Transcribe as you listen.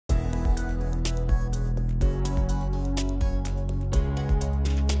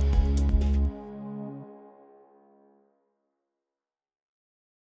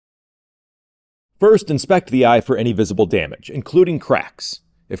First, inspect the eye for any visible damage, including cracks.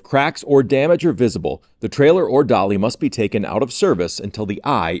 If cracks or damage are visible, the trailer or dolly must be taken out of service until the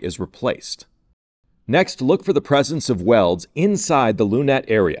eye is replaced. Next, look for the presence of welds inside the lunette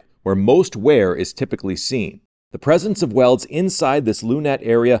area, where most wear is typically seen. The presence of welds inside this lunette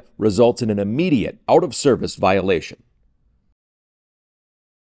area results in an immediate out-of-service violation.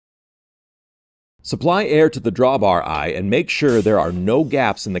 Supply air to the drawbar eye and make sure there are no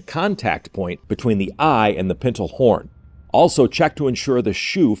gaps in the contact point between the eye and the pintle horn. Also, check to ensure the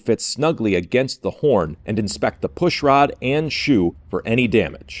shoe fits snugly against the horn and inspect the pushrod and shoe for any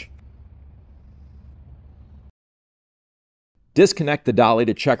damage. Disconnect the dolly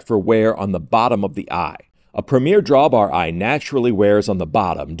to check for wear on the bottom of the eye. A premier drawbar eye naturally wears on the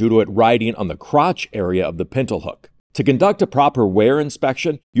bottom due to it riding on the crotch area of the pintle hook. To conduct a proper wear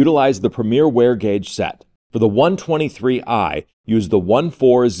inspection, utilize the Premier Wear Gauge set. For the 123 eye, use the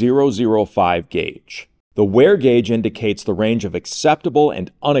 14005 gauge. The wear gauge indicates the range of acceptable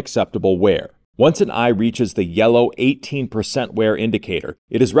and unacceptable wear. Once an eye reaches the yellow 18% wear indicator,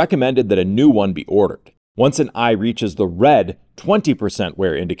 it is recommended that a new one be ordered. Once an eye reaches the red 20%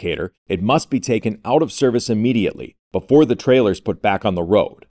 wear indicator, it must be taken out of service immediately before the trailer is put back on the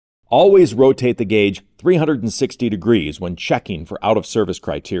road. Always rotate the gauge 360 degrees when checking for out-of-service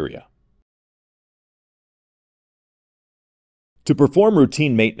criteria. To perform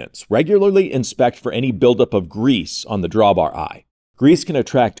routine maintenance, regularly inspect for any buildup of grease on the drawbar eye. Grease can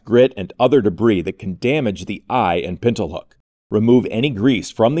attract grit and other debris that can damage the eye and pintle hook. Remove any grease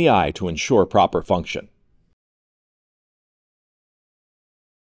from the eye to ensure proper function.